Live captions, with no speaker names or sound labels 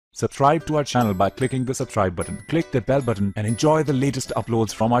Subscribe to our channel by clicking the subscribe button. Click the bell button and enjoy the latest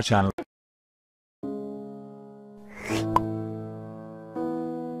uploads from our channel.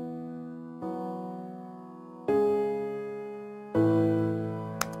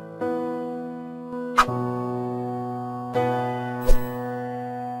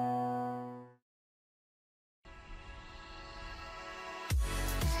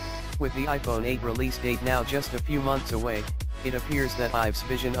 With the iPhone 8 release date now just a few months away, it appears that iPhone's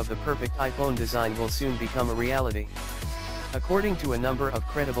vision of the perfect iPhone design will soon become a reality. According to a number of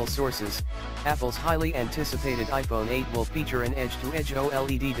credible sources, Apple's highly anticipated iPhone 8 will feature an edge-to-edge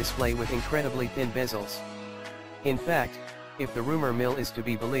OLED display with incredibly thin bezels. In fact, if the rumor mill is to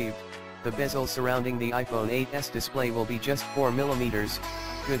be believed, the bezels surrounding the iPhone 8s display will be just 4mm,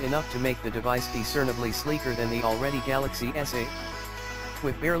 good enough to make the device discernibly sleeker than the already Galaxy S8.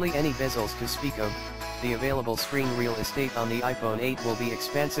 With barely any bezels to speak of, the available screen real estate on the iPhone 8 will be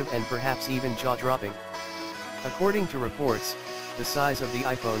expansive and perhaps even jaw-dropping. According to reports, the size of the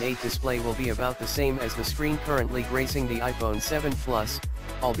iPhone 8 display will be about the same as the screen currently gracing the iPhone 7 Plus,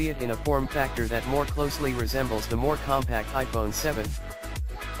 albeit in a form factor that more closely resembles the more compact iPhone 7.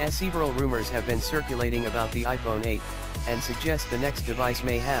 As several rumors have been circulating about the iPhone 8, and suggest the next device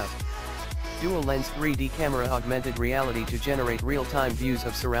may have dual-lens 3D camera, augmented reality to generate real-time views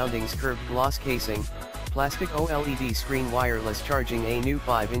of surroundings, curved gloss casing, plastic OLED screen, wireless charging, a new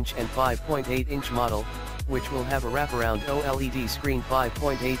 5-inch and 5.8-inch model, which will have a wraparound OLED screen.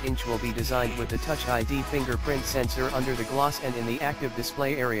 5.8-inch will be designed with the Touch ID fingerprint sensor under the gloss, and in the active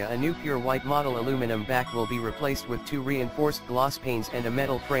display area a new pure white model aluminum back will be replaced with 2 reinforced gloss panes and a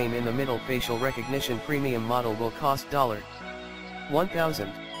metal frame in the middle. Facial recognition premium model will cost $1,000.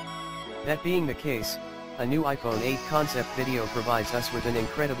 That being the case, a new iPhone 8 concept video provides us with an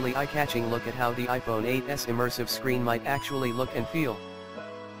incredibly eye-catching look at how the iPhone 8's immersive screen might actually look and feel.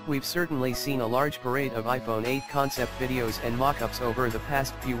 We've certainly seen a large parade of iPhone 8 concept videos and mock-ups over the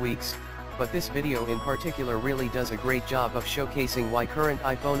past few weeks, but this video in particular really does a great job of showcasing why current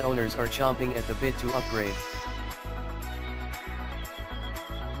iPhone owners are chomping at the bit to upgrade.